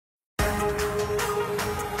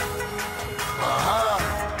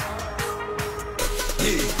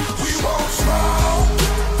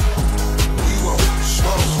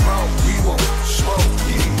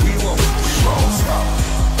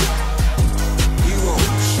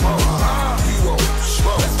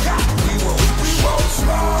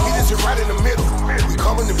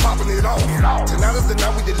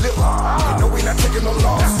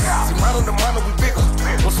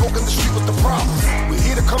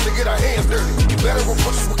to get our hands dirty. You better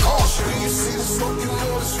approach us with caution. When you see the smoke, you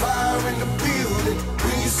know there's fire in the building.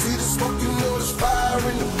 When you see the smoke, you know there's fire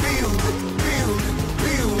in the building. Building,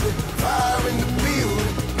 building, fire in the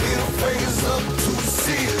building. Middle fingers up to the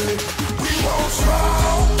ceiling.